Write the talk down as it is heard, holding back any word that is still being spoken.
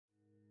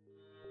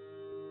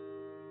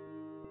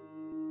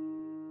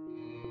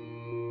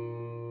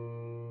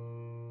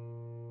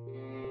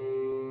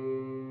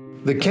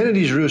The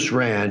Kennedy's Roost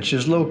Ranch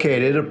is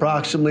located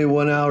approximately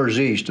 1 hour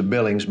east of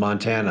Billings,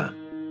 Montana,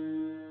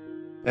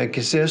 and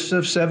consists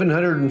of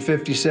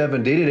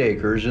 757 deeded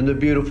acres in the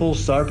beautiful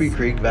Sarpy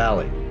Creek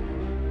Valley.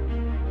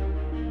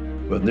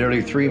 With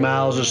nearly 3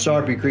 miles of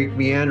Sarpy Creek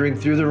meandering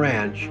through the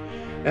ranch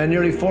and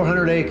nearly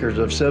 400 acres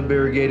of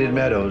sub-irrigated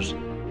meadows,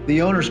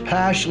 the owners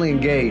passionately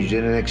engaged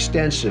in an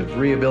extensive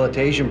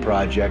rehabilitation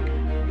project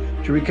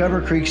to recover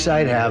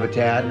creekside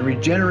habitat and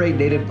regenerate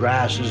native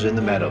grasses in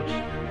the meadows.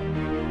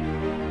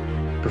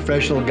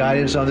 Professional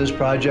guidance on this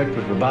project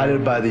was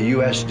provided by the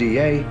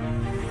USDA,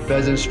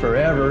 Pheasants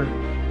Forever,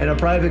 and a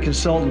private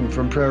consultant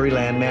from Prairie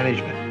Land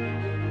Management.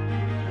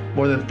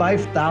 More than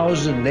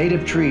 5,000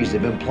 native trees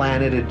have been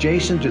planted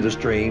adjacent to the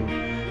stream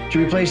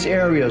to replace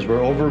areas where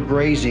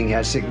overgrazing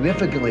has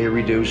significantly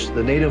reduced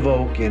the native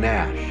oak and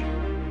ash.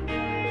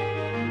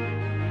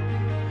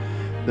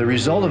 The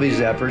result of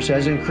these efforts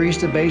has increased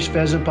the base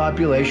pheasant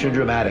population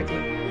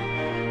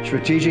dramatically.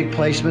 Strategic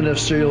placement of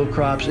cereal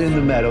crops in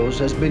the meadows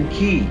has been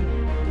key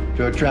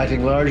to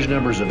attracting large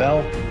numbers of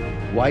elk,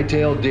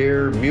 white-tailed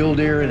deer, mule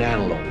deer, and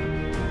antelope.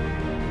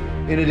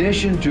 In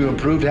addition to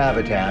improved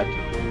habitat,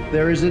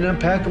 there is an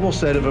impeccable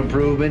set of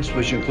improvements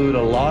which include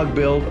a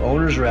log-built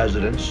owner's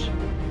residence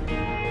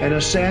and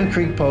a sand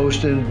creek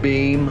post and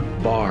beam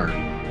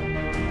barn.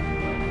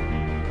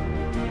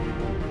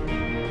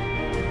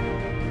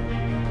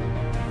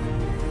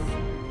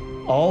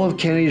 All of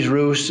Kennedy's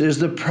Roost is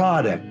the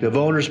product of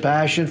owners'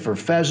 passion for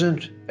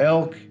pheasant,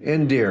 elk,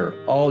 and deer,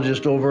 all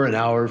just over an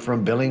hour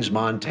from Billings,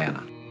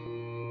 Montana.